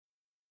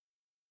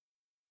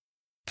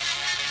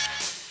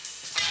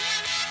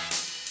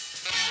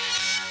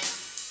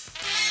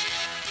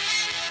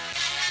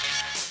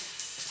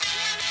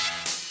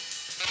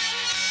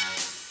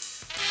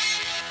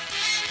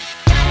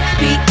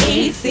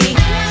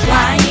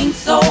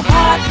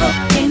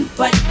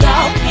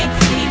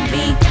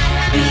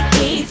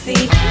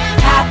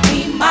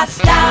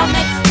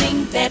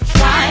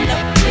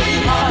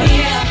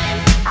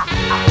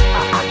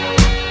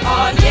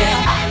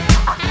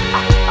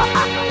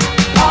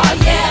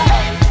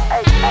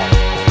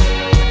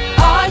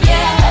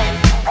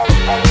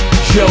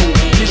Yo,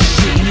 this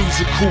shit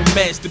musical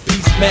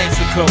masterpiece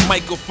massacre.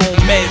 Microphone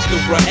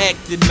masterer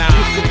acting now.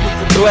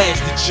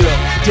 Blasted ya.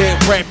 Dead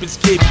rappers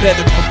get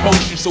better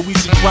promotion, so we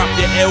should drop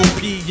your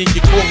LP and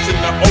your corpse in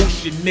the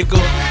ocean,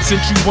 nigga.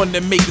 Since you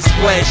wanna make a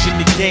splash in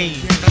the game,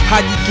 how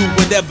you do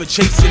whatever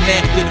chasing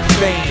after the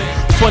fame?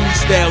 Funny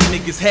style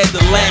niggas had to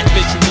laugh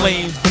at you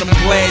lames, but I'm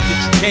glad that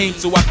you came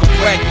so I could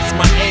practice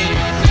my aim.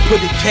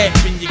 Put a cap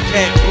in your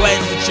cap,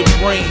 blast at your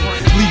brain.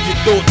 Leave your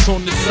thoughts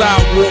on the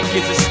sidewalk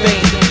as a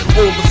stain.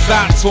 All the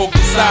side talk,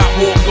 the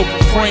sidewalk of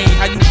refrain.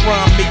 How you try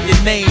and make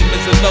your name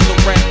as another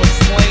rapper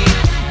slain?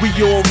 We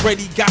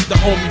already got the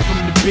homie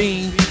from the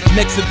beam.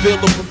 Next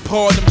available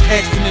part, I'm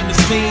casting in the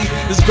scene.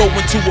 Let's go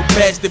into a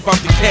bastard, about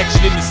to catch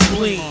it in the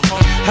spleen.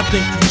 I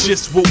think you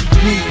just what we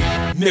need,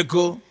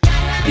 nigga.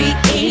 Be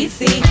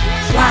easy,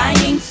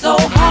 trying so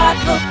hard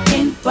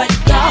looking, but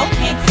y'all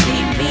can't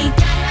see me.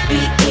 Be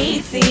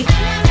easy,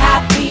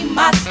 copy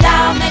my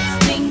style,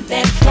 next thing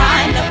they're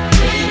trying to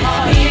please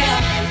me.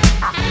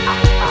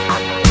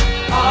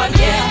 Oh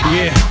yeah.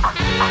 Yeah.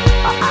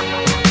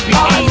 Be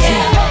Oh easy.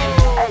 yeah.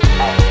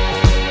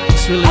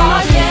 It's really Oh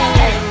nothing. yeah.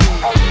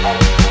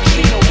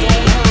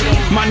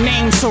 My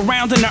name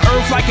surrounding the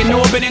earth like an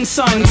orbiting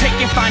sun.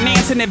 Taking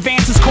finance and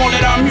advances, call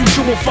it our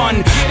mutual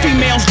fun.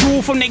 Females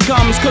drool from their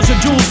gums, cause the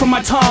jewels from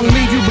my tongue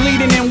leave you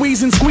bleeding and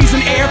wheezing,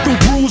 squeezing air through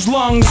bruised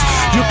lungs.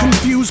 You're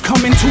confused,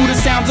 coming to the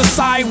sounds of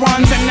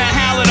sirens and the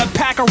howl of a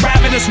pack of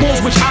ravenous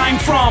wolves, which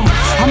I'm from.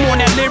 I'm on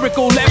that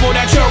lyrical level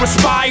that you're a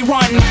spy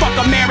run. Fuck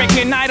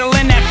American Idol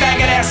and that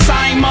faggot ass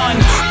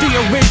Simon. The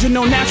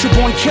original natural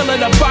born killer,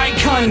 the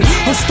Vicon.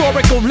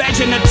 Historical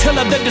legend,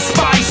 Attila the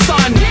despised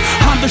son.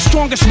 I'm the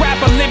strongest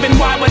rapper living,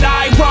 why would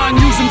I run?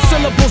 Using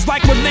syllables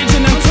like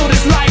religion until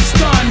this life's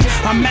done.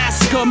 I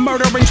massacre,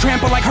 murder and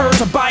trample like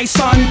herds of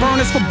bison.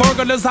 Burners for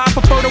burglars, I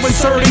prefer to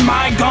insert in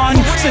my gun.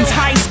 Since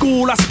high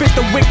school, I spit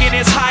the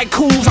wickedest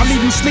haikus. I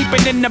leave you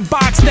sleeping in the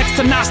box next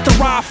to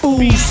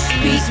Nostradamus.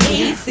 Be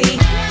easy,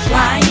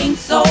 trying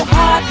so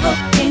hard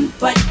looking,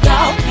 but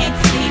y'all can't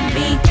see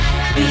me.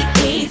 Be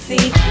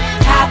easy,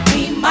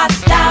 copy my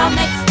style,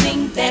 next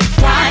thing they're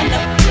trying to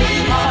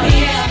please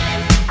me.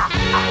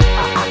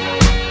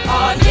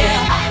 Oh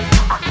yeah.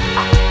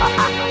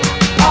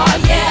 Oh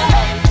yeah.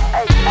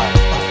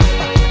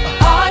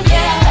 Oh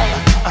yeah.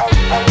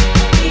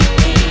 Be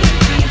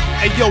easy.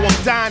 Hey yo,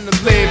 I'm dying to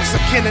live, so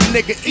can a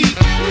nigga eat?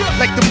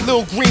 Like them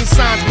little green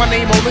signs, my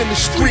name all in the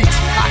streets.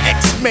 I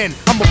X-Men,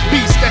 I'm a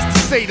beast, that's to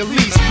say the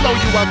least. Blow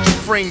you out your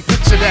frame,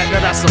 picture that, now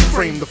that's a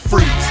frame to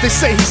freeze. They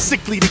say he's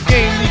sickly, the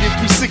game needed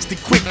 360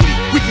 quickly.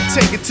 We can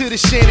take it to the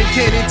Shannon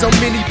cannons on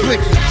mini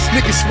blickies.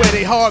 Niggas swear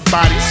they hard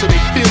bodies, so they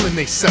feeling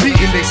they self,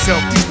 beating they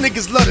self. These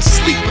niggas love to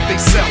sleep with they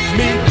self.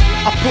 Me,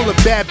 I pull a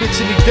bad bitch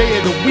any day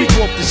of the week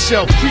off the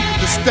shelf. Creep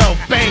with the stealth,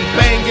 bang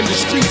bang in the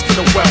streets for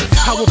the wealth.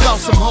 How about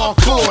some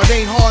hardcore?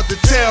 It ain't hard to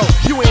tell.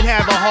 You ain't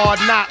have a hard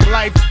knock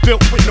life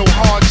built with no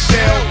hard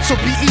shell. So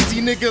be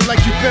easy, nigga, like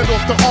you bent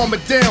off the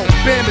Armadale.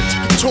 Bam it to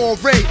Couture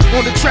Ray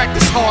on the track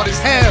that's hard as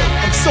hell.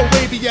 I'm so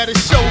wavy at a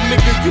show,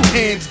 nigga, you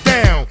hands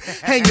down.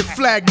 Hang your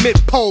flag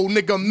mid-pole,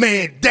 nigga,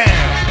 man down.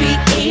 Be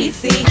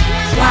easy,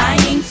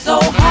 trying so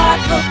hard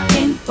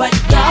looking, but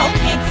y'all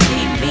can't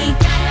see me.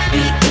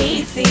 Be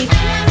easy,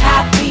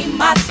 copy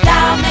my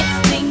style,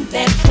 next thing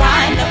they're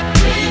trying to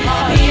please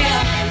me.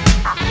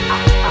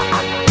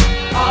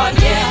 Oh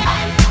yeah.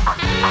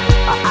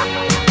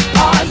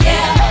 Oh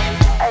yeah.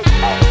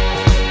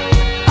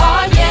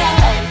 Oh yeah.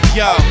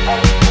 Yo.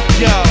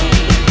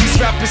 These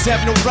rappers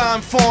have no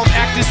rhyme form.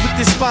 Actors with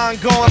their spine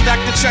gone. Lack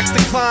the tracks to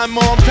climb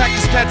on.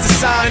 Practice pads to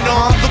sign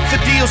on. Look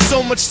for deals,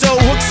 so much so.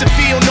 Hooks and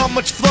feel, not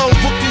much flow.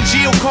 Booked in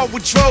geo, caught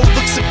with drove.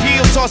 Looks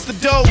appeal, toss the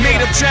dough.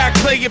 Made up track,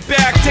 play it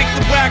back. Take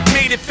the whack,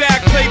 made it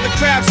fact. Play the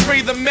crap,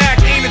 spray the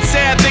Mac. Ain't it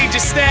sad, they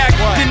just stack.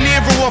 The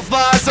Nero of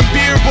lies,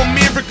 unbearable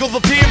miracle.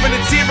 Appearing,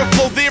 it's zero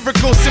flow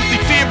lyrical. Simply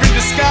fear in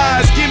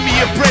disguise. Give me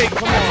a break.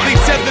 They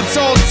tether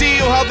tall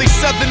deal. How they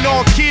southern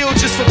all kill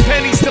just for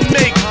pennies to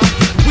make.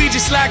 We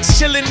just like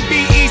chillin',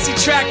 be easy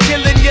track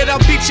killin'. Yet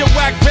I'll beat your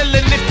whack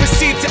villain if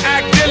proceed to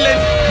act villain.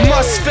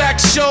 Must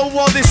fact show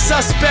all this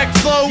suspect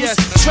flows.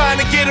 Trying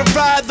to get a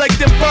ride like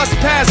them bus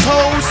pass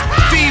hoes.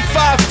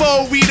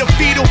 V5-4, we the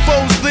fetal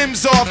foes,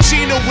 limbs off.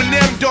 Chino and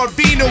M.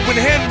 Darvino and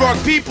Henrock.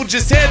 People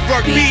just head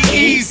rock, be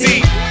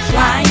easy.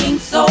 Trying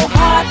so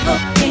hard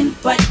looking,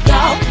 but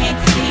y'all can't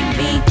see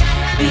me.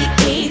 Be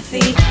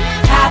easy,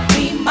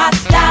 copy my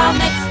style,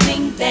 next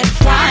thing they're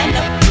trying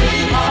to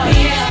please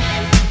me.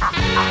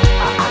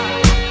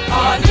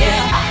 Oh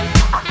yeah.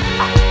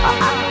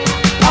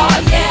 Oh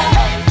yeah.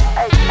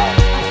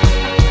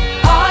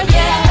 Oh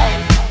yeah.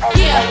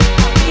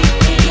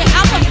 Yeah,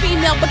 I'm a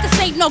female, but this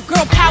ain't no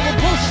girl power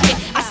bullshit.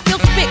 I still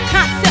spit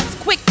concepts,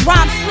 quick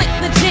rhyme, slick,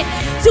 legit.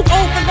 Too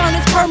old for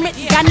learner's permit.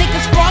 Got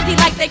niggas froggy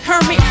like they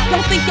Kermit.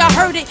 Don't think y'all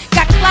heard it.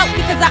 Got clout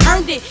because I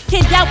earned it.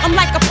 Can't doubt I'm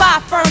like a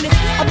fire furnace,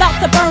 about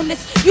to burn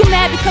this. You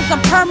mad because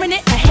I'm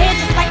permanent? A head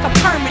just like a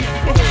permanent.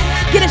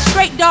 Get a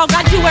straight dog,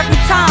 I do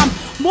every time.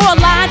 More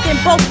aligned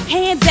than both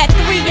hands at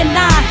 3 and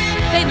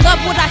 9. They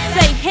love what I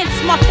say, hence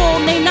my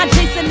full name. Not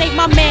Jason ain't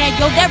my man,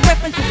 yo, that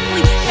reference is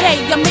cliche.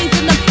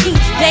 Amazing them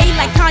each day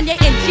like Kanye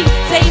and G.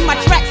 Say my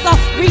tracks on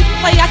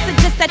replay, I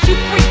suggest that you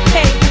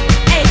prepay.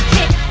 Hey,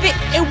 can't fit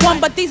in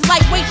one, but these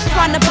lightweights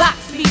trying to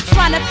box me.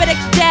 Trying to FedEx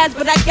Jazz,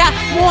 but I got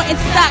more in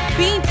stock.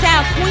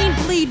 Beantown, Queen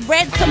bleed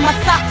red to my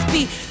socks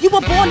be. You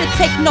were born to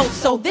take notes,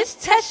 so this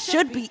test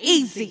should be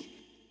easy.